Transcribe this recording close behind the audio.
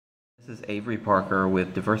This is Avery Parker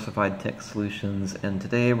with Diversified Tech Solutions, and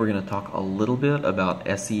today we're going to talk a little bit about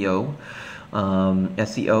SEO.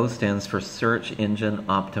 SEO stands for Search Engine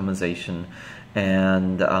Optimization,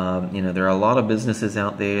 and there are a lot of businesses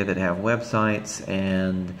out there that have websites,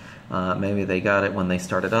 and maybe they got it when they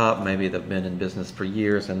started up, maybe they've been in business for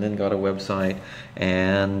years and then got a website,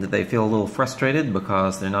 and they feel a little frustrated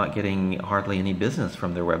because they're not getting hardly any business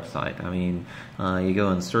from their website. I mean, you go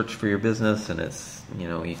and search for your business and it's,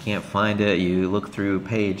 you can't find it. You look through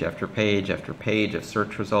page after page after page of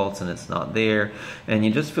search results and it's not there, and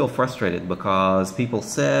you just feel frustrated because people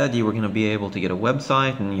said you were going to be able to get a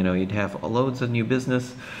website and you'd have loads of new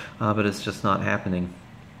business, but it's just not happening.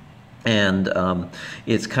 And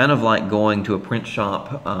it's kind of like going to a print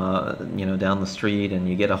shop, down the street, and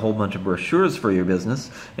you get a whole bunch of brochures for your business,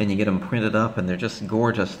 and you get them printed up, and they're just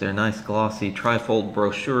gorgeous. They're nice, glossy, trifold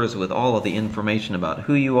brochures with all of the information about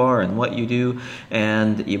who you are and what you do.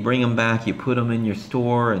 And you bring them back, you put them in your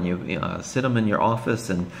store, and you sit them in your office,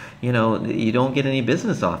 and you don't get any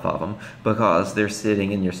business off of them because they're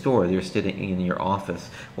sitting in your store, they're sitting in your office.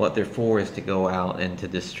 What they're for is to go out and to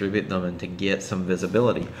distribute them and to get some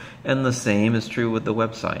visibility. And the same is true with the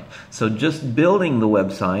website. So just building the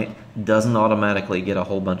website doesn't automatically get a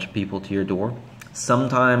whole bunch of people to your door.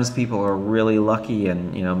 Sometimes people are really lucky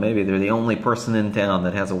and maybe they're the only person in town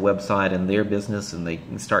that has a website in their business and they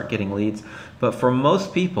can start getting leads. But for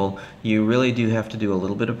most people, you really do have to do a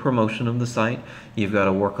little bit of promotion of the site. You've got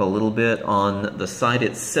to work a little bit on the site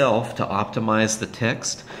itself to optimize the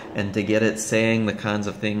text and to get it saying the kinds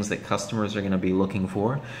of things that customers are going to be looking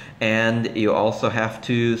for. And you also have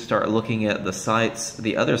to start looking at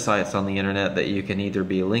the other sites on the internet that you can either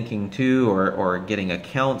be linking to or getting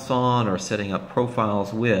accounts on or setting up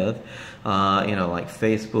profiles with, like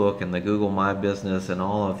Facebook and the Google My Business and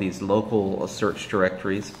all of these local search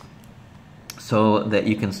directories, so that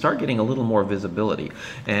you can start getting a little more visibility.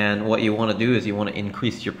 And what you want to do is you want to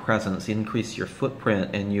increase your presence, increase your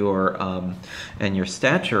footprint and your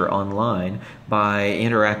stature online by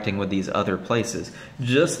interacting with these other places.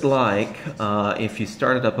 Just like if you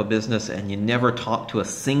started up a business and you never talked to a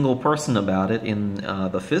single person about it in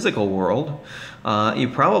the physical world, you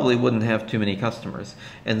probably wouldn't have too many customers.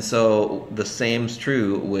 And so the same's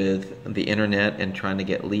true with the internet and trying to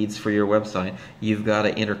get leads for your website. You've got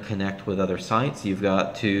to interconnect with other sites. You've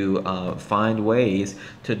got to find ways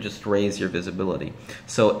to just raise your visibility.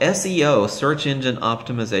 So SEO, search engine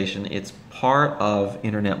optimization, it's part of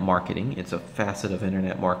internet marketing. It's a facet of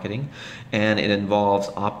internet marketing, and it involves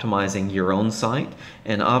optimizing your own site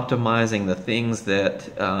and optimizing the things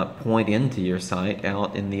that point into your site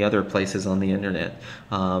out in the other places on the internet.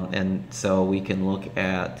 And so we can look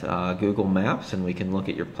at Google Maps, and we can look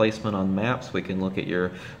at your placement on maps. We can look at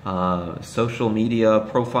your social media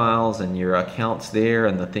profiles and your accounts there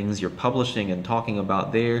and the things you're publishing and talking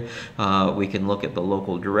about there. We can look at the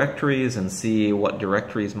local directories and see what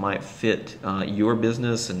directories might fit your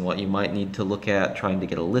business and what you might need to look at trying to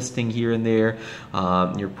get a listing here and there.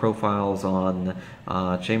 Your profiles on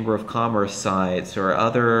Chamber of Commerce sites or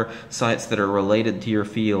other sites that are related to your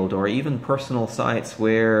field, or even personal sites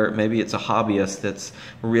where maybe it's a hobbyist that's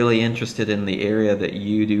really interested in the area that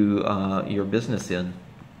you do your business in.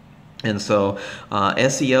 And so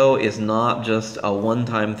SEO is not just a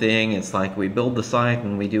one-time thing. It's like we build the site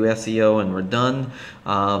and we do SEO and we're done.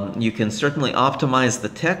 You can certainly optimize the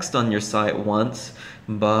text on your site once,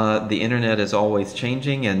 but the internet is always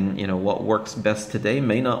changing, and what works best today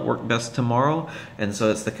may not work best tomorrow. And so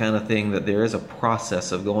it's the kind of thing that there is a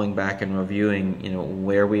process of going back and reviewing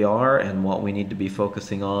where we are and what we need to be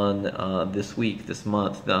focusing on this week, this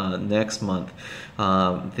month, next month.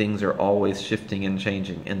 Things are always shifting and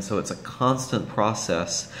changing, and so it's a constant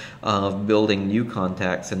process of building new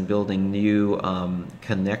contacts and building new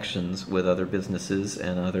connections with other businesses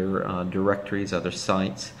and other directories, other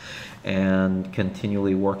sites, and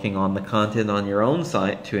continually working on the content on your own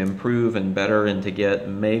site to improve and better and to get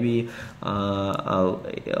maybe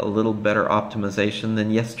a little better optimization than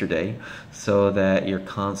yesterday, so that you're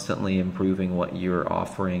constantly improving what you're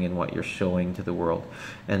offering and what you're showing to the world.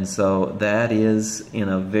 And so that is, in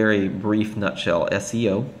a very brief nutshell,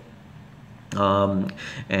 SEO.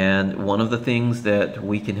 And one of the things that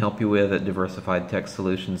we can help you with at Diversified Tech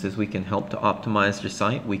Solutions is we can help to optimize your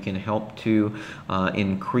site. We can help to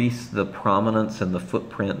increase the prominence and the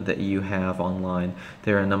footprint that you have online.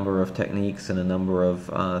 There are a number of techniques and a number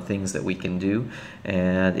of things that we can do,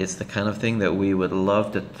 and it's the kind of thing that we would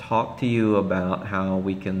love to talk to you about, how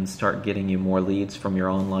we can start getting you more leads from your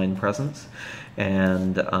online presence.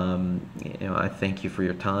 And I thank you for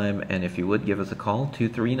your time. And if you would, give us a call,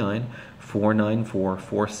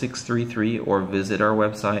 239-494-4633, or visit our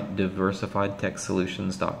website,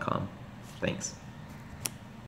 diversifiedtechsolutions.com. Thanks.